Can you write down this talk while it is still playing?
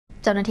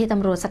เจ้าหน้าที่ต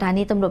ำรวจสถา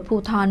นีตำรวจภู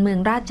ธรเมือง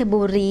ราช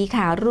บุรี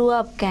ค่ะรว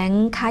บแก๊ง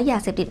ค้ายา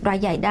เสพติดราย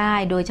ใหญ่ได้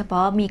โดยเฉพ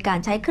าะมีการ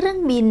ใช้เครื่อง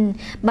บิน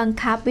บัง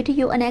คับวิท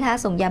ยุนะคะ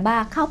ส่งยาบ้า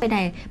เข้าไป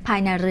ภาย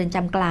ในเรือนจ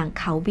ำกลาง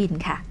เขาบิน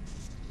ค่ะ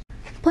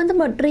พลต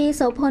ำรวจตรีโ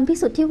สพลพิ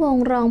สุทธิวง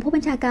ศ์รองผู้บั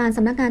ญชาการส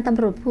ำนักงานต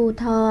ำรวจภู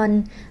ธร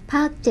ภ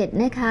าค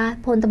 7นะคะ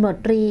พลตำรวจ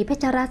ตรีเพ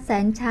ชรรัตน์แส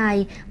งชัย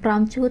พร้อ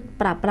มชุด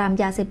ปราบปราม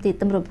ยาเสพติด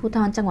ตำรวจภูธ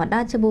รจังหวัดร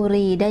าชบุ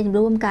รีได้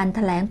ร่วมกันแถ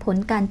ลงผล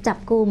การจับ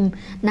กุม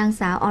นาง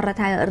สาวอร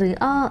ทัยหรือ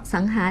อ้อ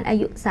สังหารอา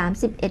ยุ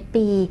31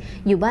ปี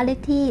อยู่บ้านเลข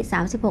ที่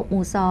36ห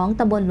มู่2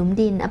ตำบลหลุม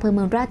ดินอำเภอเ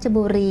มืองราช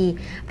บุรี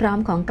พร้อม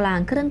ของกลาง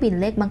เครื่องบิน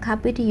เล็กบังคับ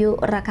วิทยุ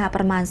ราคาป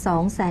ระมาณ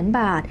 200,000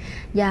 บาท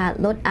ยา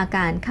ลดอาก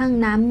ารข้าง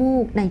น้ำมู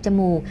กในจ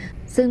มูก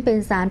ซึ่งเป็น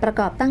สารประ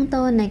กอบตั้ง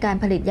ต้นในการ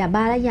ผลิตยา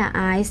บ้าและยาไ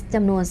อซ์จ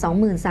ำนวน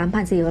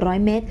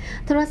 23,400 เม็ด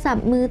โทรศัพ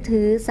ท์มือ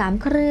ถือ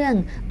3เครื่อง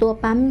ตัว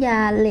ปั๊มย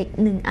าเหล็ก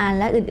1อัน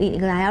และอื่นๆ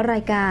อีกหลายรา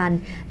ยการ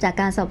จาก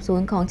การสอบสว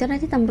นของเจ้าหน้า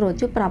ที่ตำรวจ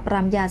ชุดปราบปร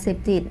ามยาเสพ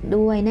ติด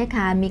ด้วยนะค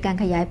ะมีการ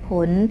ขยายผ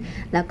ล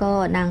แล้วก็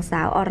นางส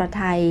าวอร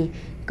ทัย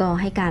ก็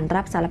ให้การ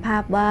รับสารภา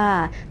พว่า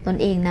ตน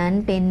เองนั้น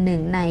เป็นหนึ่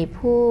งใน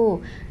ผู้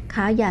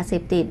ค้ายาเส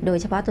พติดโดย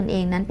เฉพาะตนเอ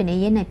งนั้นเป็นเอ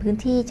เย่นในพื้น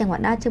ที่จังหวัด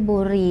ราชบุ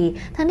รี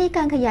ทั้งนี้ก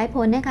ารขยายผ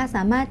ลนะคะส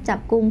ามารถจับ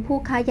กุมผู้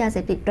ค้ายาเส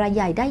พติดรายใ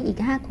หญ่ได้อีก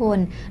5คน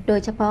โดย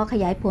เฉพาะข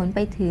ยายผลไป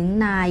ถึง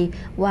นาย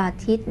วา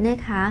ทิตนะ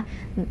คะ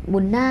บุ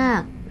ญนา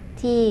ค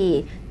ที่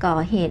ก่อ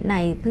เหตุใน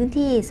พื้น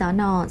ที่ส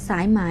น.สา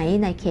ยไหม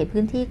ในเขต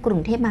พื้นที่กรุง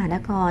เทพมหาน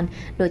คร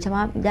โดยเฉพา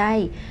ะได้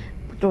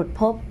ตรวจ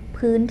พบ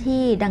พื้น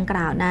ที่ดังก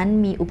ล่าวนั้น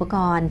มีอุปก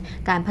รณ์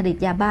การผลิต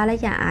ยาบ้าและ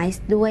ยาไอ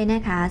ซ์ด้วยน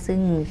ะคะซึ่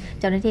ง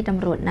เจ้าหน้าที่ต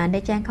ำรวจนั้นได้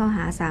แจ้งข้อห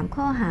า3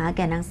ข้อหาแ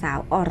ก่นางสาว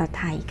อร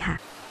ทัยค่ะ